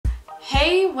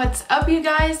Hey, what's up you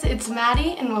guys? It's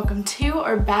Maddie and welcome to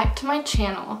or back to my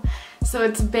channel. So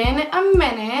it's been a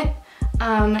minute.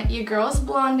 Your girl's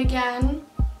blonde again.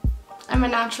 I'm a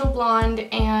natural blonde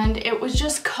and it was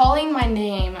just calling my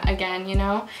name again, you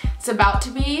know? It's about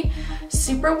to be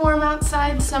super warm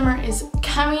outside. Summer is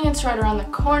coming, it's right around the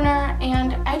corner,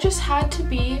 and I just had to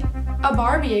be a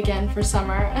Barbie again for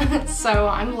summer. So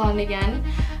I'm blonde again.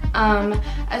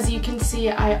 As you can see,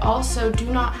 I also do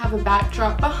not have a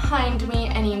backdrop behind me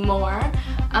anymore.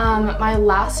 My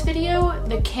last video,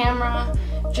 the camera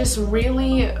just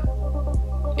really,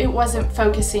 it wasn't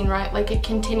focusing right. Like, it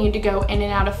continued to go in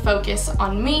and out of focus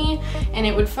on me, and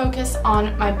it would focus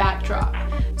on my backdrop.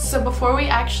 So before we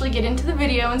actually get into the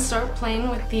video and start playing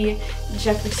with the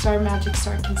Jeffree Star Magic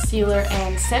Star Concealer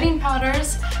and setting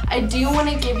powders, I do want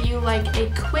to give you like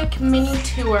a quick mini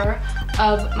tour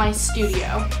of my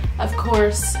studio. Of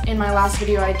course, in my last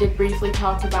video I did briefly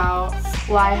talk about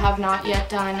why I have not yet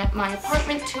done my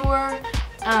apartment tour,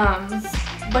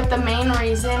 but the main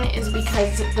reason is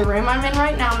because the room I'm in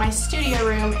right now, my studio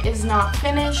room, is not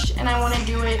finished and I want to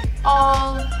do it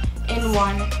all in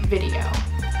one video.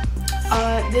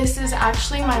 This is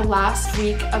actually my last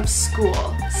week of school,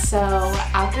 so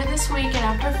after this week and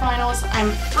after finals I'm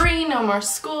free, no more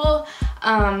school,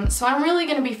 so I'm really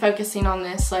going to be focusing on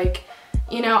this. Like,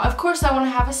 you know, of course I want to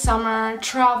have a summer,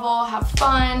 travel, have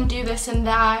fun, do this and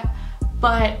that,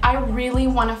 but I really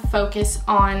want to focus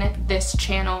on this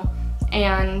channel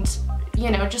and,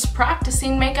 you know, just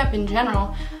practicing makeup in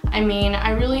general. I mean,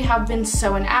 I really have been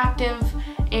so inactive,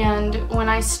 and when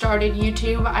I started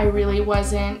YouTube I really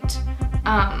wasn't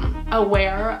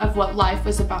aware of what life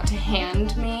was about to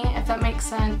hand me, if that makes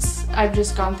sense. I've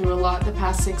just gone through a lot the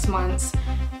past 6 months,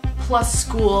 plus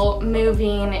school,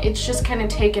 moving. It's just kind of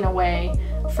taken away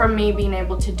from me being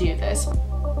able to do this.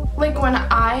 Like, when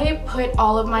I put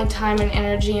all of my time and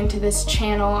energy into this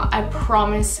channel, I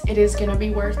promise it is gonna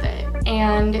be worth it.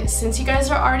 And since you guys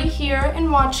are already here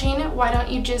and watching, why don't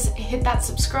you just hit that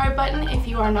subscribe button if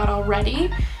you are not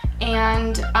already,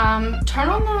 and turn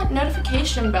on that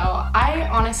notification bell. I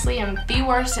honestly am the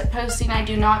worst at posting. I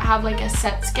do not have like a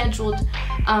set scheduled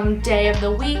day of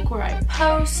the week where I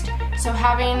post, so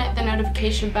having the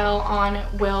notification bell on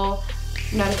will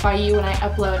notify you when I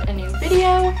upload a new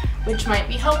video, which might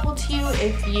be helpful to you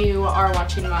if you are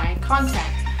watching my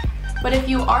content. But if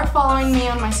you are following me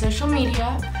on my social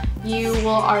media, you will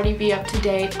already be up to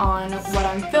date on what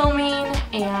I'm filming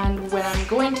and when I'm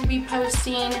going to be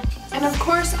posting. And of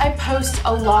course, I post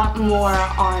a lot more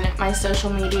on my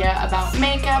social media about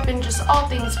makeup and just all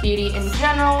things beauty in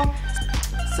general.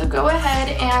 So go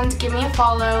ahead and give me a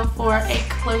follow for a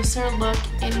closer look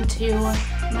into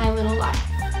my little life.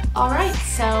 Alright,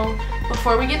 so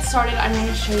before we get started, I'm going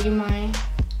to show you my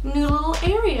new little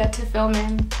area to film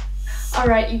in.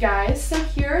 Alright you guys, so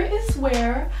here is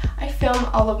where I film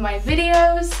all of my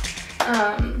videos.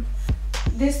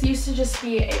 This used to just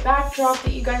be a backdrop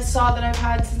that you guys saw that I've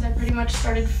had since I pretty much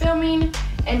started filming,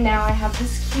 and now I have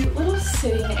this cute little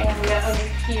sitting area over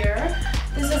here.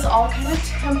 This is all kind of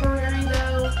temporary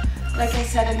though, like I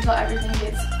said, until everything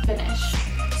gets finished.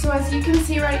 So as you can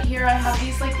see right here, I have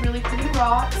these like really pretty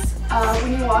rocks.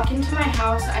 When you walk into my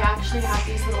house, I actually have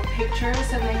these little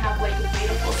pictures and they have like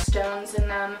beautiful stones in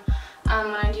them.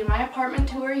 When I do my apartment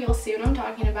tour, you'll see what I'm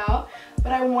talking about.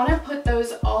 But I want to put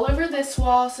those all over this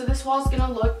wall, so this wall is going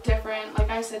to look different. Like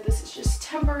I said, this is just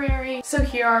temporary. So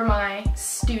here are my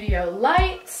studio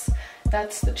lights.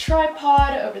 That's the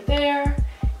tripod over there.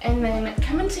 And then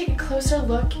come and take a closer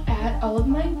look at all of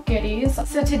my goodies.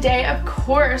 So today, of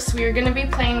course, we are going to be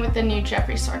playing with the new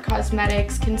Jeffree Star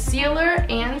Cosmetics concealer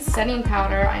and setting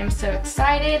powder. I am so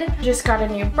excited. Just got a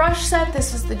new brush set.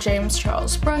 This is the James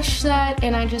Charles brush set,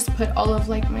 and I just put all of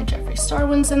like my Jeffree Star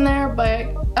ones in there, but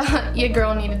your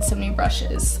girl needed some new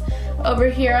brushes. Over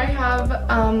here I have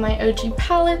my OG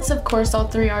palettes. Of course, all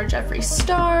three are Jeffree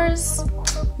Stars.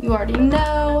 You already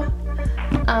know.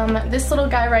 This little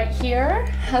guy right here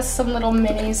has some little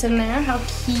minis in there. How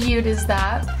cute is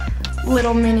that?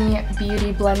 Little mini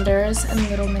beauty blenders and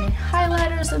little mini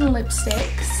highlighters and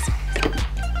lipsticks.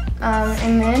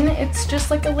 And then it's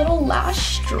just like a little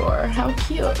lash drawer. How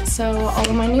cute. So all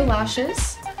of my new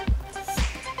lashes.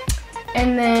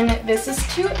 And then this is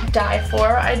to die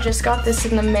for. I just got this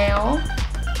in the mail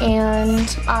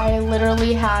and I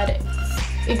literally had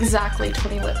exactly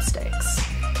 20 lipsticks.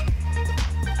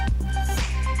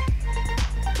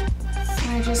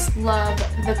 I just love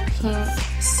the pink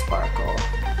sparkle.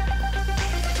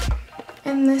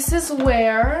 And this is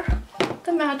where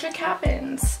the magic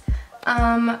happens.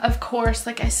 Of course,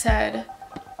 like I said,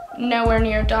 nowhere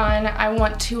near done. I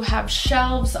want to have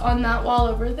shelves on that wall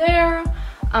over there.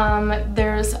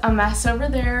 There's a mess over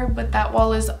there, but that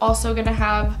wall is also gonna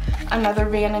have another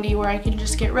vanity where I can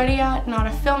just get ready at, not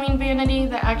a filming vanity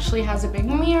that actually has a big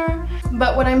mirror.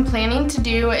 But what I'm planning to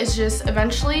do is just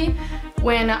eventually,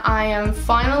 when I am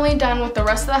finally done with the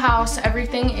rest of the house,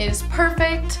 everything is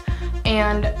perfect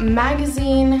and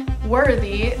magazine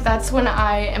worthy, that's when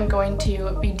I am going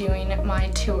to be doing my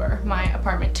tour, my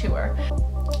apartment tour.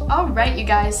 Alright you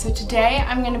guys, so today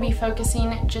I'm going to be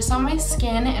focusing just on my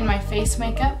skin and my face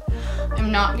makeup.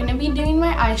 I'm not going to be doing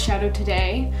my eyeshadow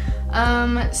today.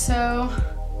 So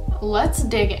let's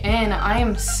dig in. I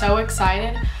am so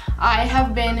excited. I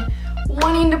have been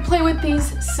wanting to play with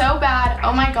these so bad.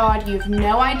 Oh my god, you have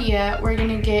no idea. We're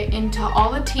going to get into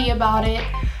all the tea about it.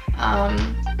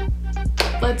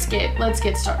 Let's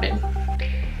get started.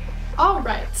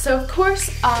 Alright, so of course,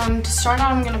 to start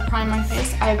out, I'm going to prime my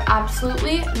face. I have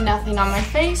absolutely nothing on my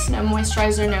face, no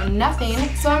moisturizer, no nothing.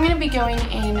 So I'm going to be going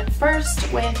in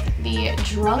first with the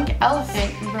Drunk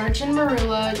Elephant Virgin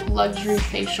Marula Luxury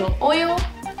Facial Oil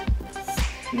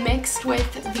mixed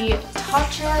with the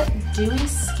Tatcha Dewy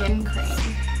Skin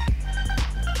Cream.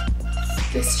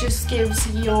 This just gives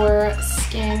your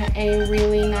skin a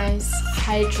really nice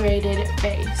hydrated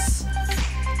base.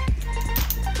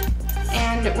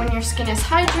 And when your skin is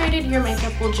hydrated, your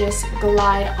makeup will just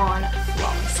glide on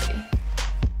flawlessly.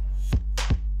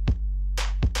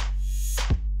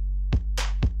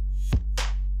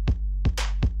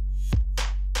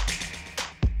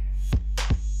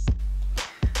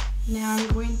 Now I'm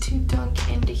going to dunk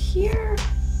into here.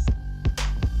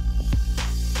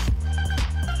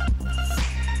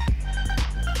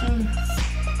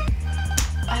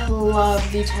 I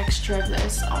love the texture of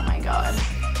this, oh my god.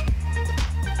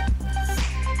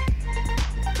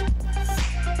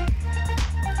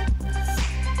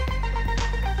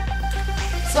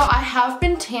 So I have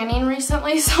been tanning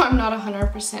recently, so I'm not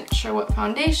 100% sure what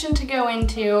foundation to go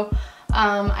into.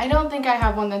 I don't think I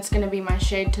have one that's going to be my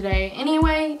shade today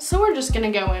anyway, so we're just going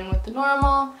to go in with the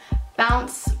normal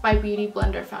Bounce by Beauty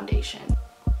Blender foundation.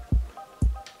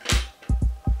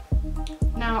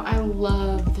 Now I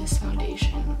love this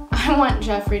foundation. I want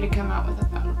Jeffree to come out with a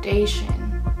foundation.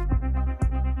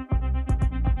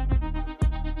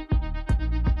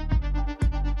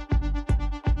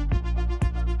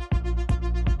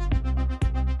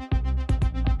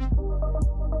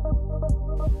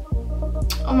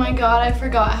 Oh my god, I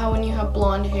forgot how when you have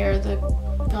blonde hair, the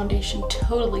foundation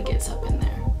totally gets up in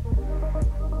there.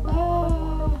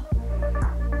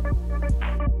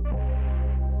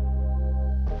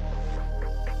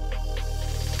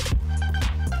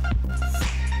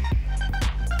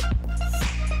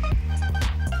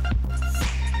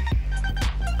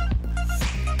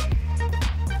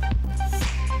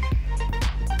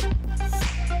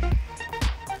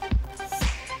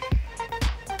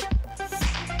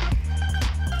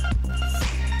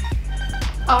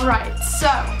 Alright, so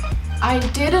I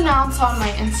did announce on my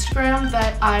Instagram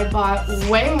that I bought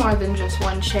way more than just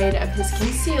one shade of his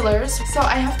concealers. So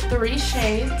I have 3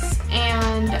 shades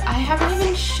and I haven't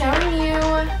even shown you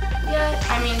yet.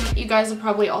 I mean, you guys have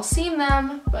probably all seen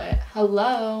them, but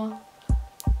hello.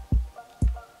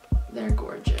 They're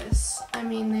gorgeous. I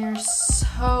mean, they're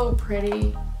so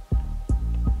pretty.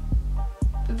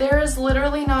 There is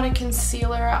literally not a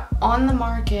concealer on the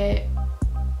market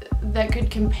that could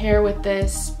compare with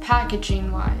this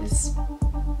packaging wise.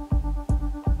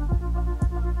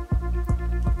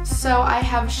 So I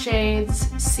have shades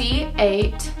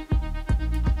C8,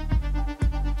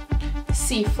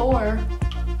 C4,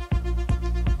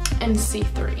 and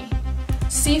C3.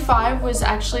 C5 was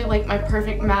actually like my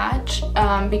perfect match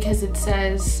because it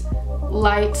says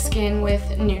light skin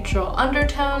with neutral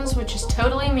undertones, which is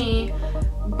totally me.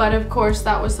 But of course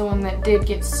that was the one that did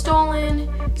get stolen,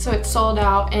 so it sold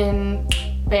out in,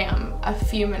 bam, a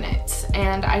few minutes,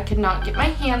 and I could not get my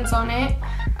hands on it.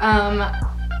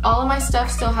 All of my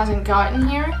stuff still hasn't gotten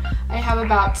here. I have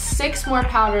about 6 more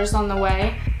powders on the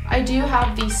way. I do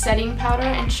have the setting powder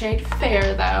in shade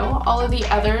Fair though. All of the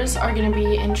others are going to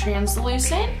be in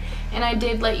translucent, and I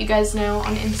did let you guys know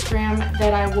on Instagram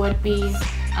that I would be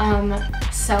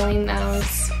selling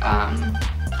those.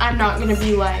 I'm not going to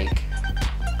be like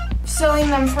selling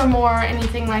them for more or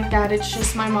anything like that. It's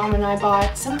just my mom and I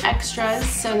bought some extras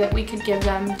so that we could give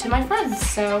them to my friends.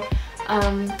 So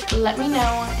let me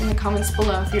know in the comments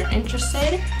below if you're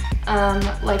interested.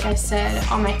 Like I said,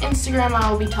 on my Instagram I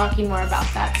will be talking more about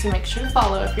that, so make sure to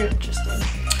follow if you're interested.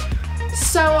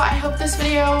 So I hope this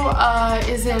video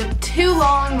isn't too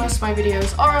long. Most of my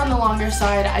videos are on the longer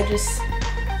side.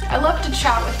 I love to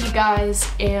chat with you guys,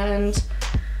 and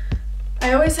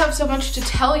I always have so much to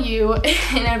tell you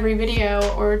in every video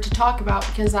or to talk about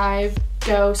because I've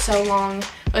go so long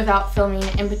without filming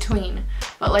in between.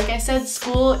 But like I said,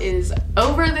 school is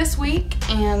over this week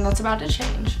and that's about to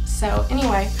change. So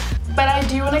anyway, but I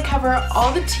do want to cover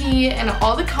all the tea and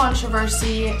all the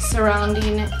controversy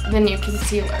surrounding the new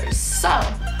concealers. So,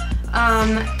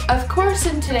 of course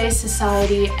in today's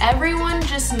society, everyone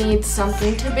just needs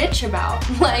something to bitch about.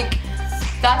 Like,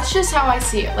 that's just how I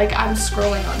see it. Like, I'm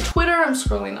scrolling on Twitter, I'm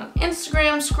scrolling on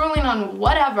Instagram, scrolling on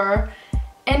whatever,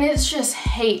 and it's just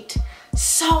hate.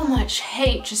 So much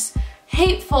hate, just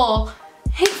hateful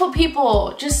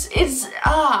people. Just, it's,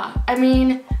 I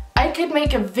mean, I could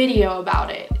make a video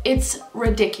about it. It's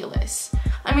ridiculous.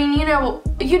 I mean, you know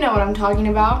what I'm talking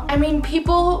about. I mean,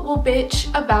 people will bitch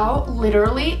about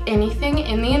literally anything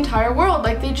in the entire world.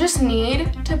 Like, they just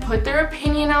need to put their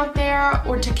opinion out there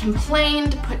or to complain,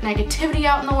 to put negativity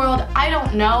out in the world. I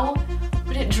don't know,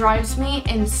 but it drives me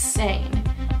insane.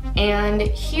 And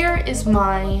here is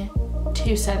my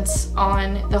 2 cents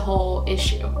on the whole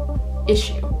issue.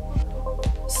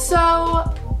 So,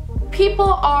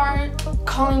 people are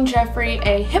calling Jeffree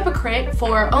a hypocrite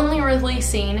for only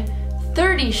releasing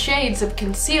 30 shades of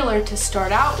concealer to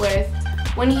start out with,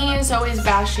 when he is always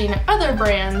bashing other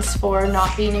brands for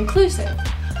not being inclusive.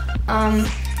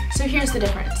 So here's the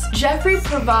difference. Jeffree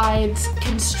provides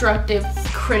constructive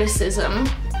criticism.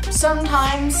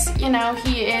 Sometimes, you know,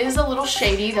 he is a little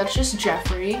shady, that's just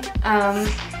Jeffree.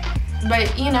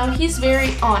 But, you know, he's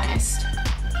very honest.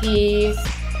 He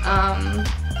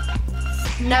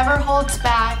never holds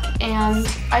back, and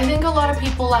I think a lot of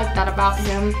people like that about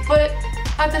him, but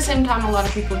at the same time, a lot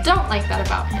of people don't like that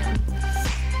about him.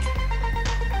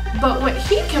 But what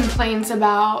he complains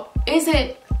about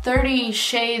isn't 30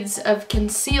 shades of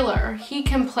concealer. He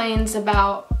complains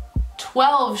about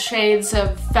 12 shades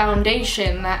of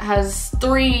foundation that has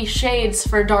 3 shades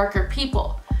for darker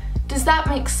people. Does that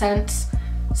make sense?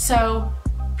 So,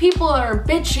 people are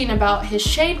bitching about his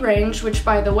shade range, which,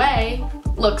 by the way,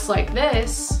 looks like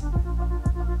this.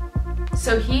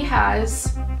 So he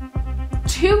has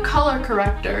 2 color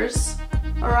correctors,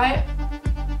 alright,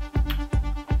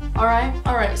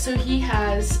 so he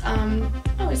has,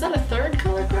 oh, is that a 3rd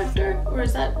color corrector, or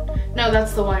is that, no,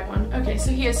 that's the white one. Okay,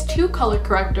 so he has 2 color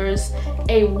correctors,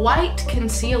 a white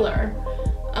concealer,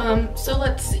 so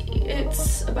let's see,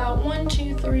 it's about 1,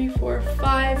 2, 3, 4,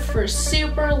 5 for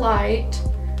super light,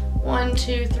 1,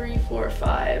 2, 3, 4,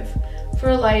 5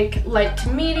 for like light to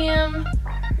medium, 1,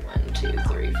 2,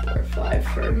 3, 4, 5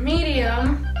 for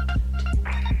medium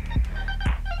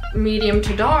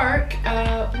to dark,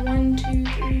 1, 2,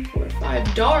 3, 4,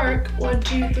 5 dark, 1,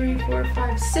 2, 3, 4,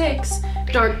 5, 6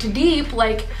 dark to deep.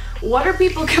 Like, what are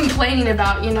people complaining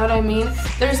about, you know what I mean?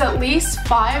 There's at least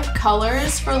 5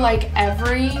 colors for like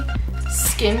every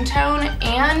skin tone,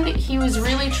 and he was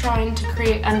really trying to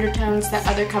create undertones that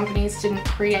other companies didn't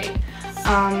create.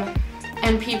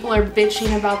 And people are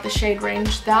bitching about the shade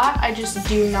range. That I just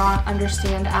do not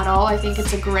understand at all. I think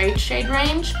it's a great shade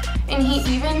range, and he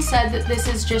even said that this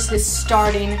is just his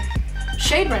starting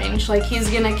shade range. Like, he's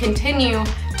gonna continue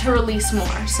to release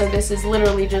more. So this is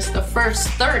literally just the first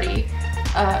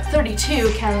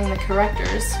 32 counting the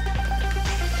correctors.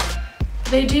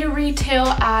 They do retail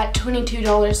at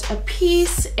 $22 a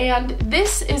piece, and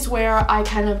this is where I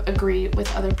kind of agree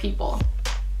with other people.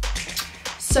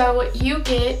 So you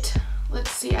get,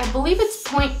 let's see, I believe it's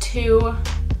 0.2,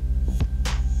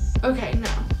 okay,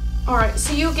 no. Alright,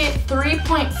 so you get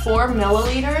 3.4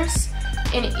 milliliters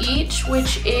in each,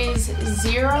 which is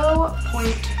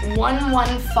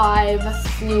 0.115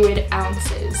 fluid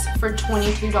ounces for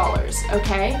 $22,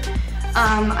 okay?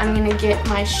 I'm gonna get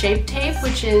my Shape Tape,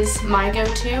 which is my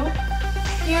go-to.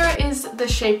 Here is the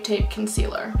Shape Tape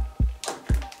concealer.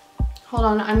 Hold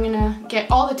on, I'm gonna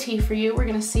get all the tea for you. We're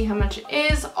gonna see how much it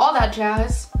is, all that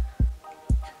jazz.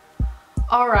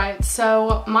 Alright,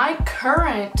 so my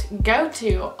current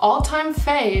go-to, all-time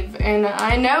fave, and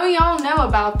I know y'all know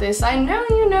about this, I know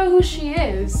you know who she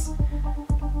is.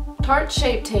 Tarte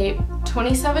Shape Tape,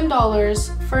 $27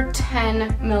 for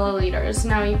 10 milliliters.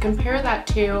 Now you compare that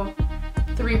to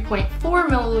 3.4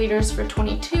 milliliters for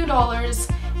 $22,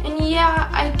 and yeah,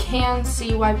 I can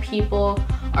see why people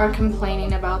are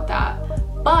complaining about that.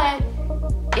 But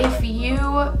if you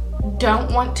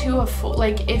don't want to afford,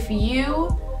 like, if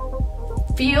you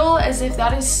feel as if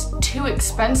that is too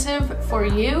expensive for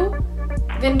you,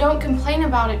 then don't complain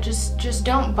about it. Just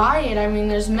don't buy it. I mean,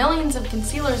 there's millions of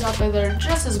concealers out there that are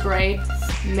just as great.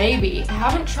 Maybe. I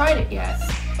haven't tried it yet,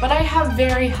 but I have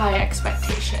very high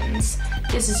expectations.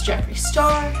 This is Jeffree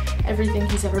Star. Everything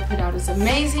he's ever put out is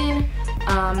amazing.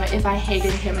 If I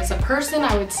hated him as a person,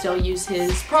 I would still use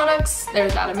his products. They're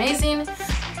that amazing.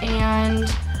 And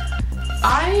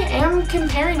I am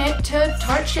comparing it to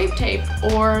Tarte Shape Tape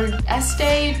or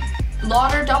Estee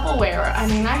Lauder Double Wear. I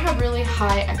mean, I have really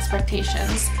high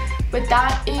expectations, but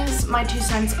that is my 2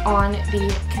 cents on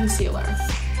the concealer.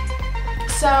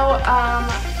 So,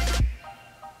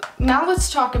 now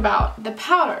let's talk about the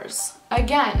powders.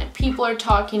 Again, people are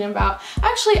talking about,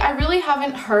 actually I really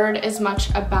haven't heard as much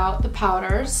about the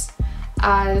powders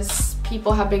as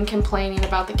people have been complaining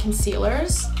about the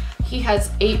concealers. He has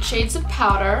 8 shades of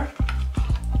powder,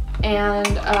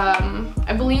 and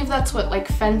I believe that's what like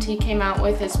Fenty came out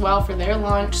with as well for their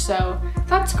launch, so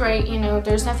that's great. You know,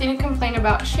 there's nothing to complain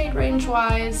about shade range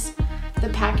wise. The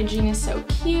packaging is so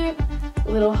cute,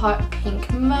 little hot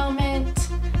pink moment,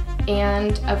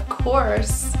 and of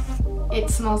course it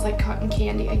smells like cotton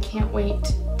candy. I can't wait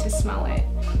to smell it.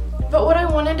 But what I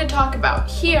wanted to talk about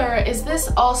here is this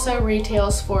also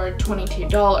retails for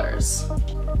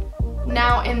 $22.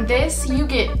 Now in this you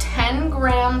get 10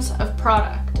 grams of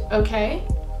product, okay?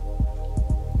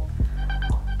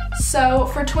 So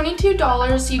for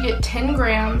 $22 you get 10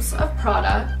 grams of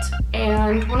product,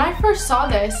 and when I first saw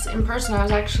this in person I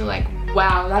was actually like,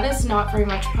 wow, that is not very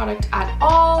much product at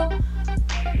all.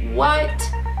 What?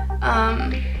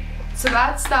 So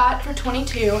that's that for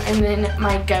 $22, and then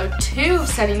my go-to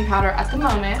setting powder at the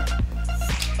moment.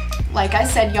 Like I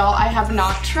said, y'all, I have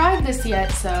not tried this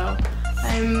yet, so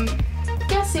I'm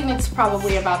guessing it's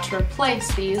probably about to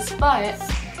replace these, but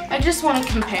I just want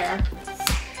to compare.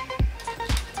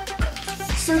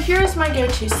 So here's my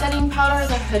go-to setting powder,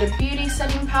 the Huda Beauty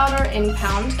setting powder in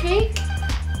Pound Cake,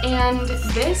 and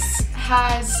this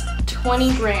has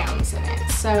 20 grams in it,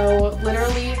 so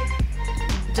literally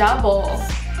double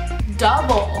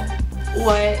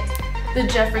what the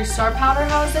Jeffree Star powder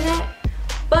has in it,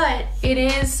 but it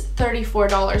is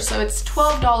 $34, so it's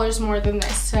 $12 more than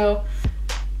this. So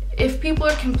if people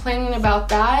are complaining about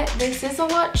that, this is a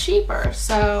lot cheaper,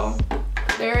 so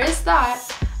there is that.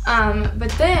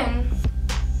 But then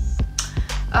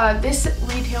this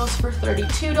retails for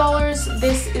 $32.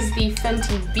 This is the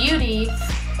Fenty Beauty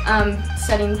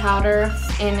setting powder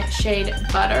in shade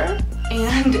Butter,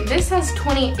 and this has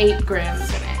 28 grams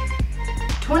in it.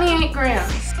 28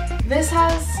 grams. This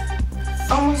has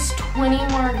almost 20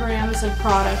 more grams of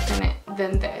product in it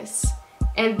than this.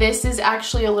 And this is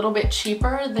actually a little bit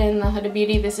cheaper than the Huda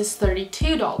Beauty. This is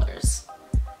 $32.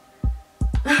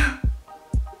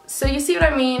 So you see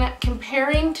what I mean?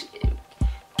 Comparing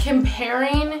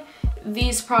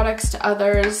these products to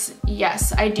others,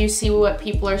 yes, I do see what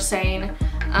people are saying.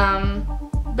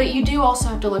 But you do also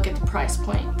have to look at the price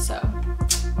point, so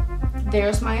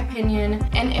there's my opinion.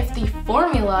 And if the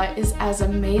formula is as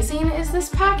amazing as this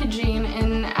packaging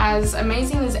and as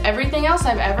amazing as everything else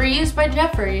I've ever used by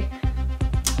Jeffree,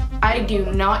 I do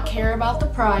not care about the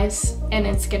price, and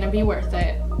it's gonna be worth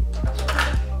it.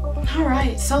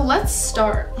 Alright, so let's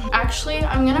start. Actually,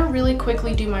 I'm gonna really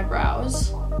quickly do my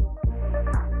brows.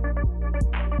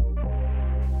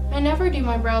 I never do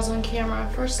my brows on camera.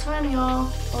 First time, y'all.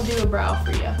 I'll do a brow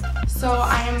for you. So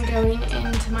I am going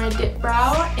into my dip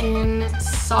brow in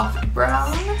soft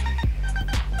brown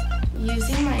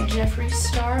using my Jeffree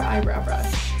Star eyebrow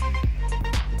brush.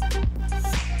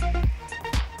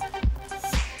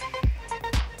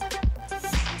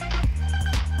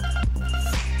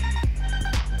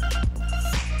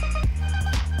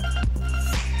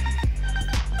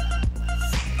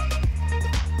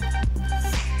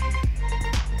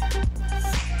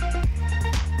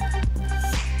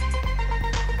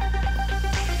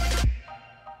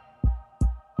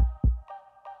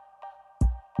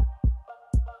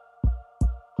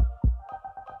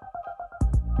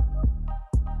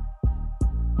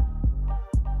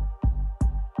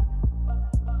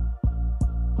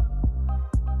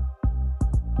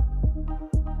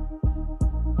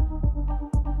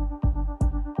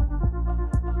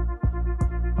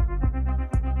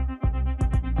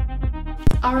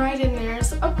 Alright, and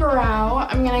there's a brow.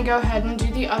 I'm gonna go ahead and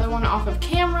do the other one off of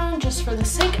camera just for the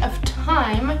sake of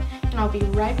time, and I'll be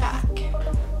right back.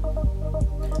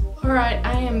 Alright,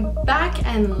 I am back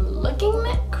and looking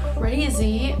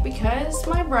crazy because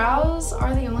my brows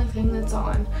are the only thing that's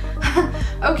on.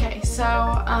 Okay,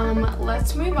 so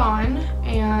let's move on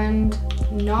and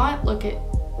not look at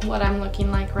what I'm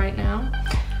looking like right now.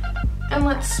 And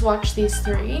let's swatch these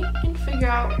three and figure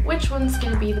out which one's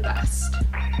gonna be the best.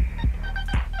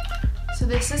 So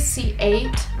this is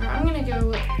C8, or I'm gonna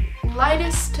go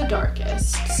lightest to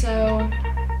darkest. So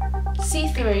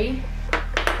C3.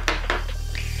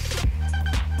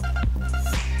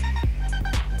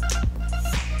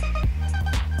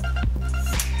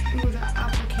 Ooh, that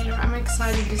applicator, I'm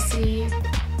excited to see.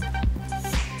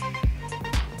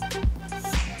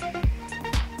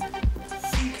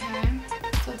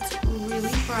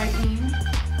 brightening.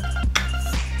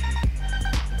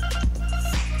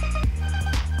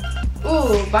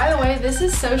 Ooh, by the way, this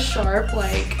is so sharp,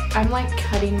 like, I'm like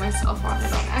cutting myself on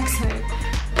it on accident.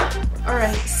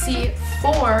 Alright,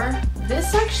 C4.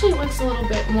 This actually looks a little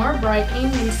bit more brightening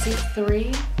than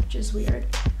C3, which is weird.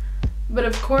 But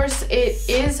of course, it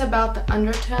is about the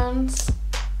undertones,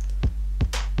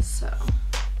 so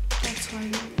that's why they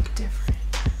look different.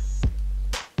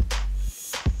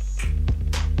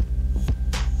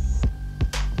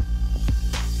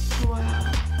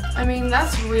 Wow. I mean,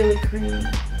 that's really creamy.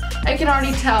 I can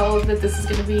already tell that this is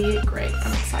going to be great.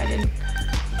 I'm excited.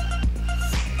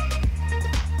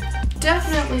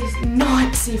 Definitely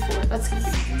not C4. That's going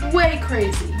to be way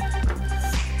crazy.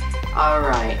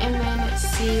 Alright, and then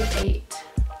C8.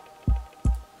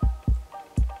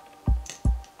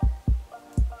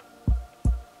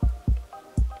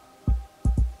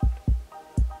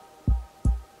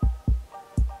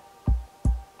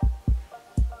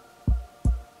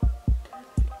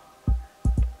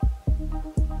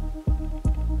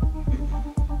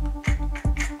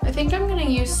 I think I'm gonna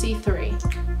use C3.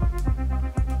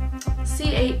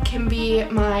 C8 can be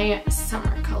my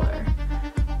summer color.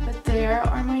 But there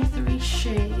are my 3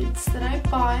 shades that I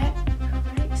bought.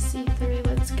 Alright, C3,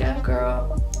 let's go,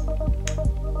 girl.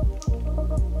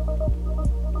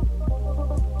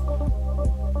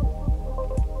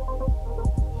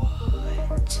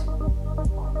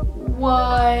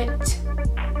 What?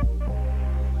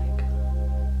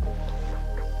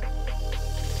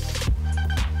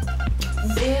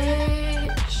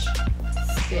 Bitch.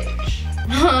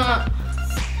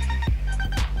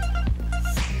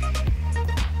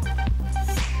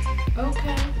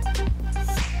 Okay.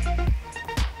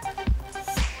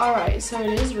 Alright, so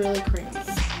it is really creamy.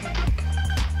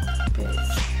 Bitch.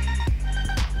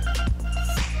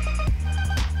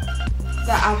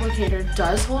 The applicator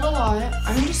does hold a lot.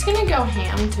 I'm just gonna go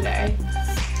ham today.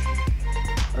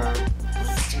 Or,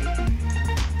 let's do it.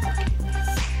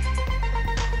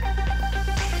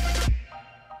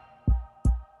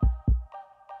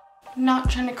 Not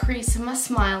trying to crease in my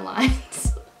smile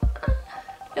lines.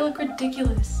 They look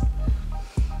ridiculous.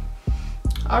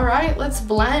 Alright, let's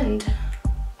blend.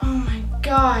 Oh my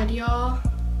god, y'all.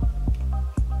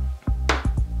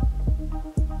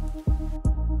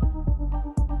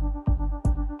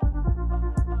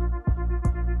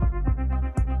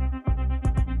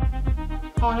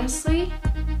 Honestly,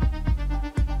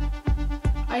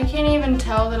 I can't even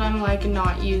tell that I'm like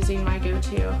not using my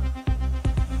go-to.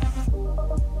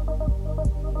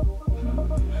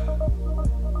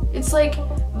 It's like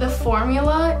the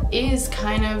formula is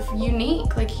kind of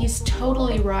unique. Like, he's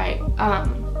totally right.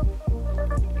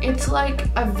 It's like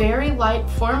a very light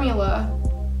formula.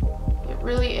 It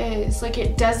really is. Like,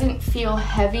 it doesn't feel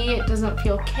heavy, it doesn't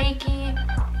feel cakey,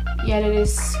 yet it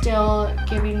is still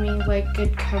giving me like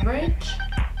good coverage,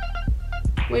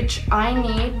 which I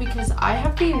need because I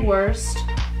have the worst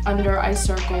under eye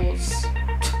circles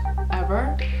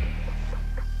ever.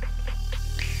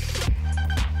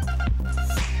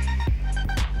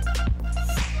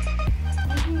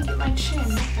 My chin, what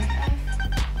the F?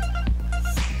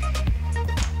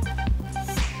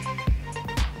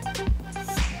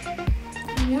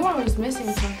 I knew I was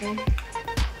missing something.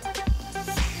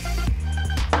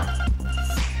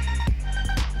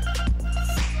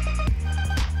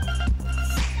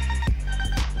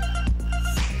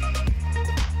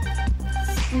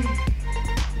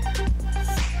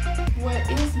 What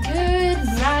is good,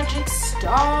 Magic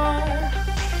Star?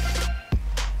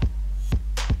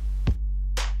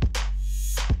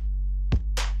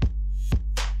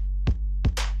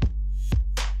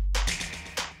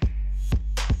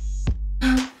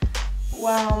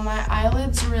 Wow, my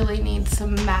eyelids really need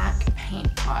some MAC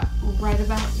paint pot right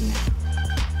about now.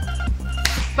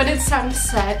 But it's time to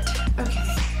set. Okay.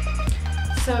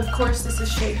 So of course this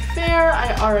is shade Fair.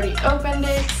 I already opened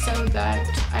it so that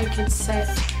I could set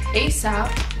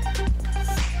ASAP.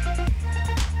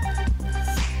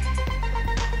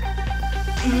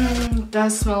 It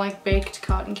does smell like baked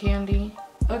cotton candy.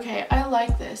 Okay, I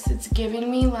like this. It's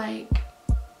giving me like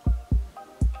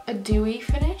a dewy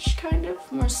finish, kind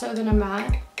of, more so than a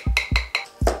matte.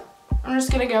 I'm just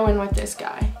gonna go in with this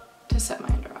guy to set my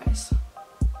under eyes.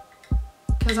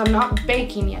 Because I'm not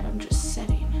baking yet, I'm just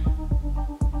setting.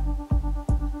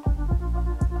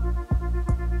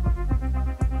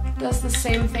 Does the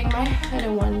same thing my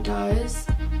Huda one does.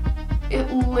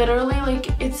 It literally,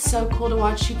 like, it's so cool to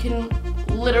watch. You can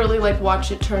literally, like,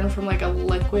 watch it turn from, like, a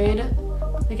liquid,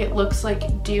 like, it looks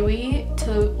like dewy,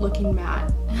 to looking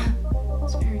matte.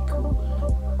 It's very cool.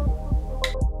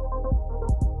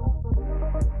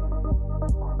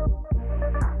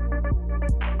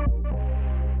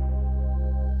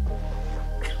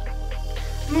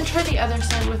 I'm gonna try the other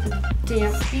side with a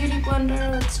damp beauty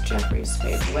blender. That's Jeffree's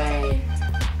Fade Way.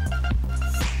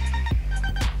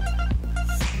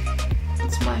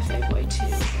 It's my Fade Way too,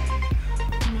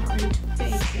 but I'm not ready to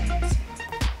bake yet.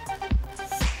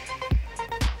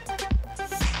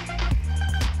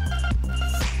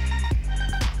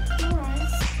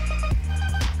 Alright.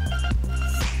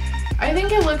 I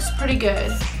think it looks pretty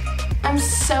good. I'm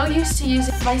so used to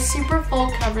using my super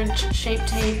full coverage Shape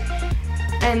Tape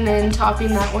and then topping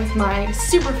that with my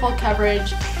super full coverage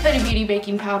Huda Beauty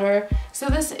baking powder. So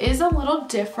this is a little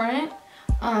different.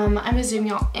 I'm gonna zoom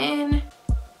y'all in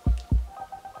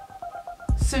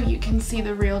so you can see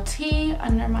the real tea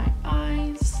under my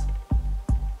eyes.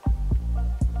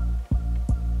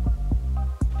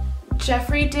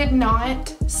 Jeffree did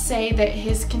not say that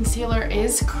his concealer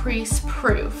is crease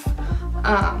proof,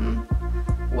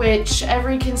 which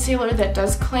every concealer that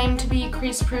does claim to be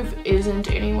crease proof isn't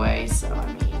anyway, so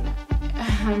I mean,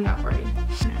 I'm not worried.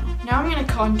 Now I'm gonna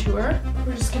contour.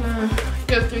 We're just gonna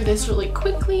go through this really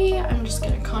quickly. I'm just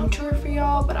gonna contour for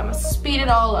y'all, but I'm gonna speed it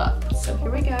all up. So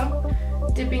here we go.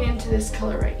 Dipping into this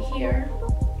color right here.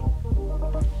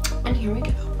 And here we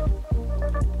go.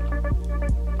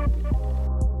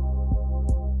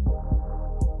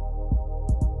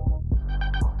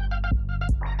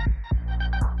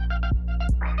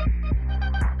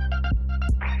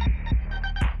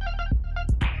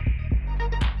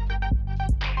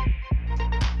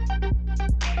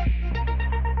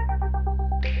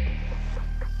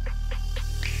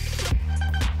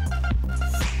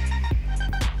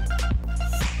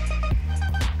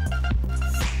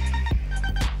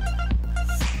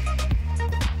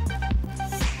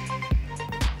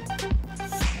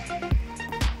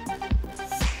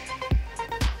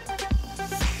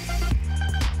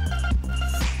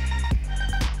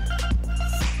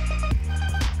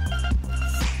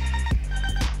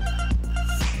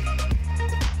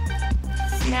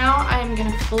 Now I'm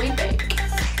gonna fully bake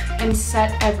and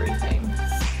set everything.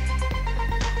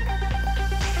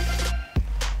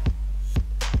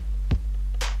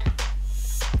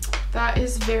 That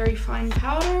is very fine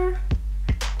powder.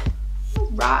 All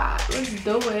right, let's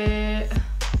do it.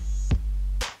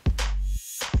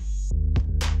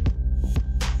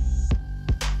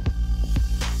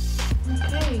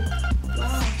 Okay,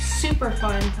 wow, super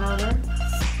fine powder.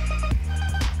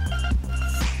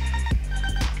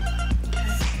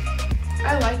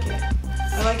 I like it.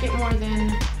 I like it more than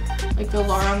like the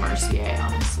Laura Mercier,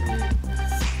 honestly.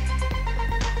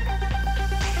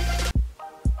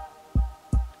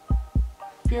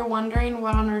 If you're wondering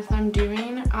what on earth I'm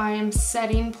doing, I am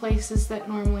setting places that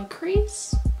normally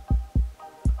crease.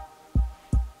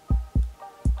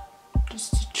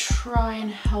 Just to try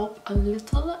and help a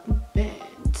little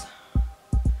bit.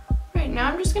 Right,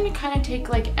 now I'm just gonna kind of take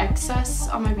like excess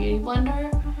on my beauty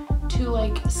blender to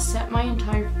like set my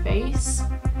entire face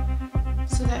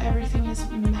so that everything is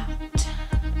matte.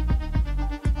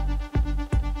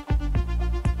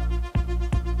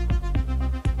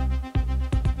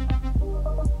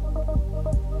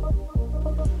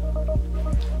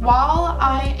 While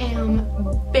I am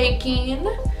baking,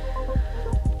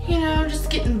 you know, just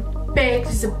getting baked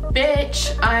as a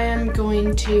bitch, I am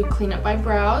going to clean up my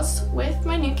brows with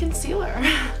my new concealer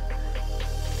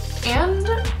and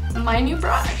my new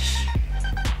brush.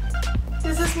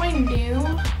 This is my new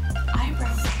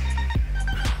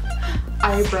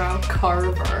eyebrow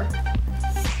carver.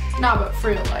 Nah, but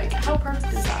for real, like, how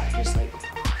perfect is that? Just like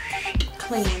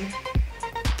clean.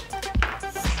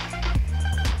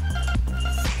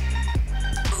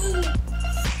 Ooh,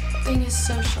 thing is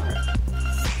so sharp.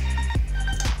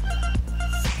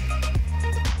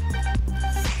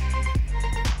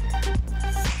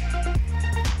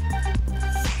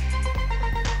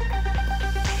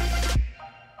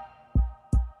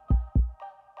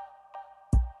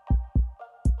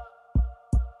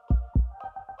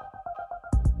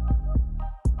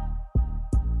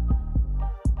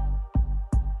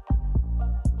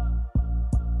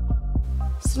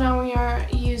 So now we are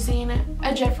using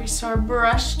a Jeffree Star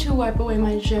brush to wipe away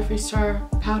my Jeffree Star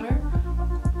powder.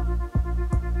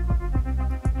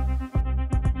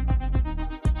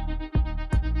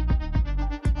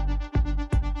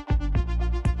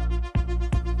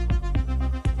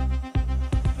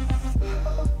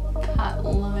 That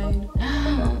line.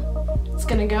 It's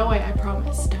gonna go away, I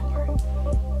promise, don't worry.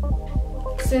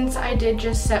 Since I did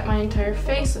just set my entire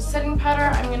face with setting powder,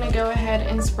 I'm gonna go ahead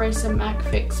and spray some MAC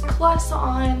Fix Plus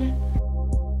on.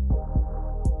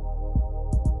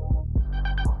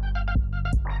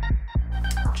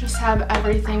 Just have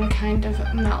everything kind of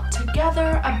melt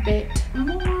together a bit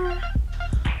more.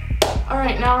 All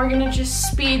Alright, now we're gonna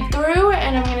just speed through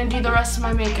and I'm gonna do the rest of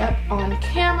my makeup on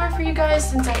camera for you guys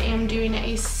since I am doing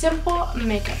a simple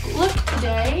makeup look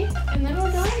today. And then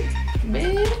we're done,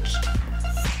 bitch.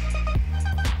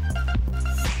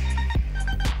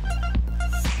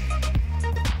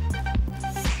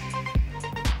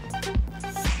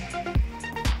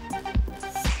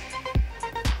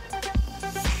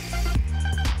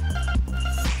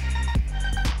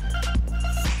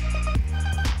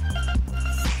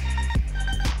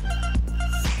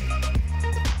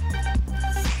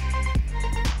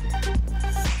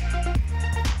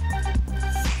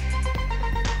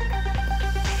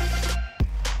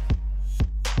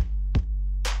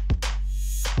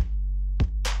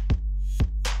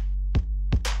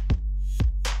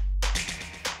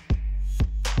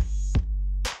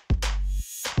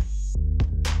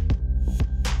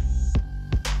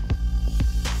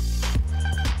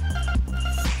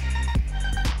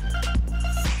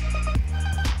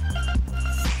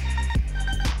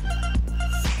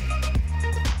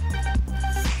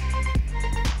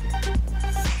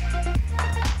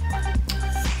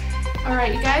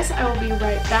 Alright you guys, I will be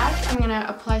right back. I'm gonna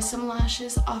apply some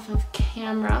lashes off of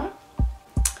camera.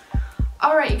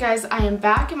 Alright you guys, I am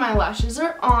back and my lashes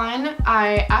are on.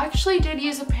 I actually did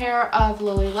use a pair of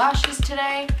Lily lashes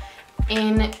today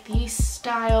in the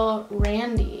style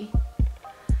Randy.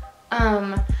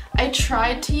 I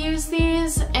tried to use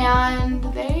these and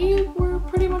they were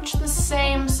pretty much the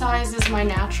same size as my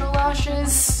natural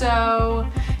lashes, so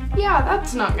yeah,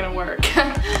 that's not gonna work.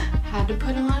 Had to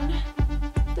put on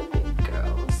the big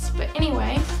girls. But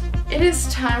anyway, it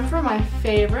is time for my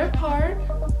favorite part,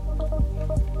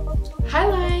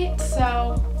 highlight.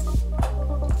 So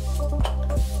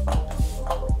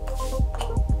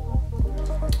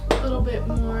a little bit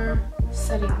more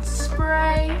setting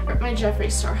spray, my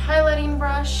Jeffree Star highlighting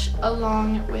brush,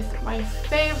 along with my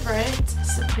favorite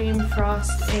Supreme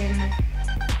Frost in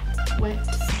Wet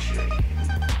Dream.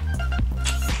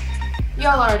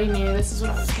 Y'all already knew this is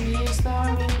what I was going to use though,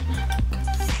 I mean.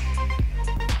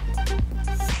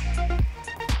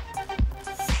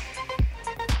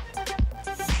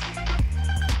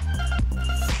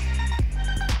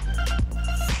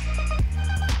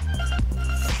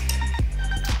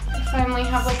 Finally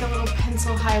have like a little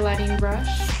pencil highlighting brush.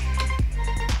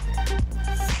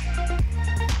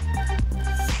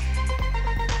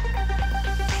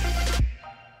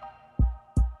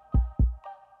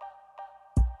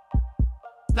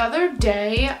 The other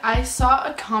day I saw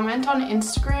a comment on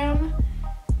Instagram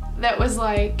that was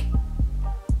like,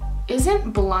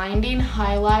 isn't blinding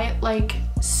highlight like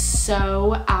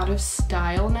so out of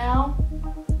style now?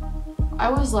 I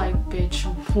was like, bitch,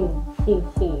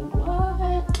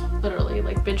 what? Literally,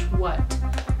 like, bitch, what?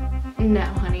 No,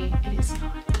 honey, it is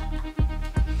not.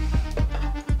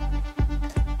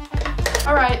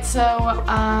 Alright, so,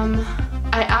 I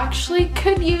actually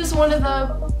could use one of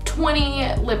the 20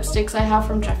 lipsticks I have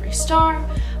from Jeffree Star,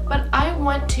 but I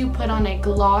want to put on a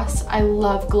gloss. I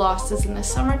love glosses in the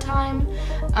summertime,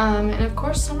 and of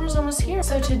course summer's almost here.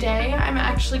 So today I'm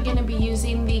actually going to be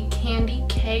using the Candy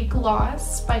K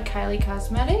Gloss by Kylie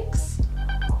Cosmetics.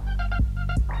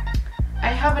 I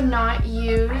have not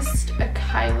used a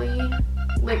Kylie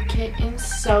lip kit in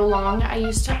so long. I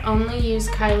used to only use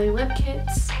Kylie lip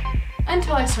kits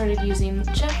until I started using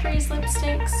Jeffree's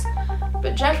lipsticks.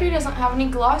 But Jeffree doesn't have any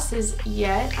glosses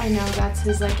yet. I know that's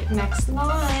his like next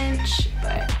launch,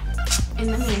 but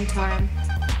in the meantime.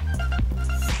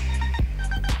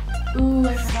 Ooh,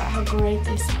 I forgot how great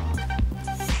they smell.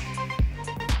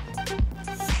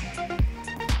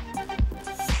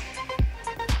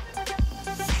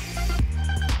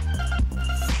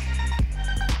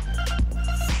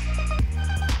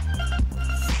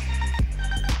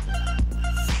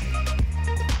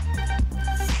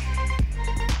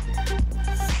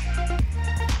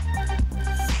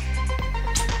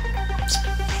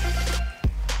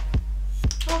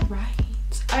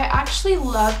 I actually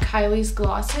love Kylie's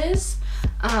glosses.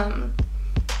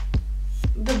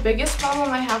 The biggest problem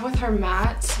I have with her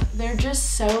mattes, they're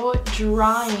just so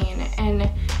drying, and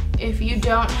if you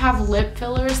don't have lip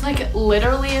fillers, like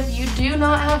literally if you do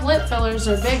not have lip fillers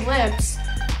or big lips,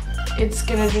 it's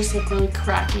gonna just look really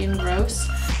cracky and gross.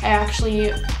 I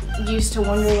actually used to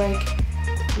wonder like,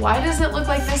 why does it look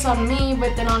like this on me,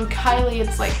 but then on Kylie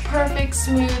it's like perfect,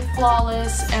 smooth,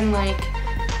 flawless, and like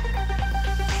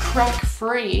crack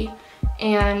free,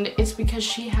 and it's because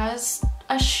she has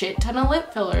a shit ton of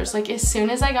lip fillers. Like as soon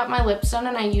as I got my lips done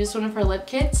and I used one of her lip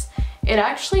kits, it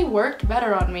actually worked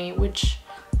better on me, which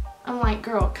I'm like,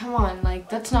 girl, come on, like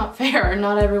that's not fair.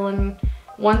 Not everyone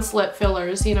wants lip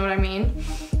fillers, you know what I mean?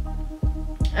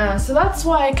 So that's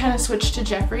why I kind of switched to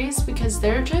Jeffree's, because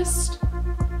they're just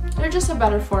a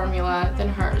better formula than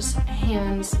hers,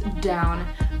 hands down.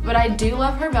 But I do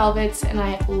love her velvets, and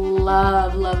I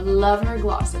love her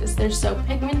glosses. They're so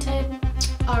pigmented.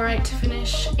 Alright, to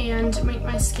finish and make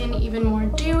my skin even more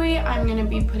dewy, I'm going to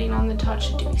be putting on the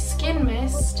Tatcha Dewy Skin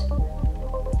Mist.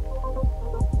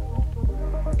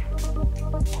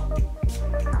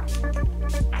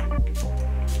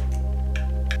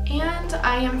 And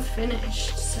I am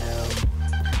finished, so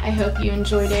I hope you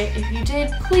enjoyed it. If you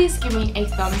did, please give me a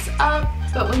thumbs up.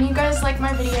 But when you guys like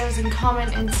my videos and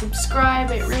comment and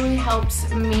subscribe, it really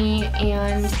helps me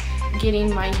and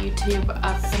getting my YouTube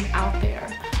up and out there.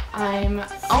 I'm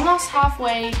almost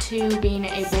halfway to being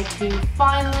able to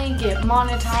finally get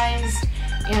monetized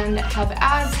and have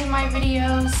ads in my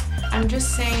videos. I'm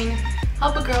just saying,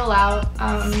 help a girl out.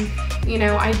 You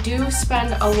know, I do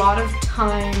spend a lot of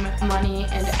time, money,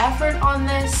 and effort on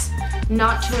this,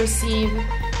 not to receive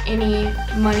any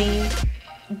money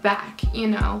back, you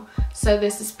know. So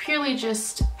this is purely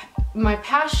just my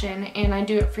passion, and I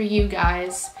do it for you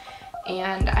guys.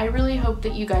 And I really hope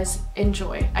that you guys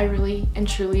enjoy. I really and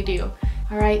truly do.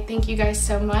 Alright, thank you guys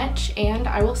so much, and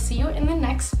I will see you in the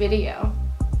next video.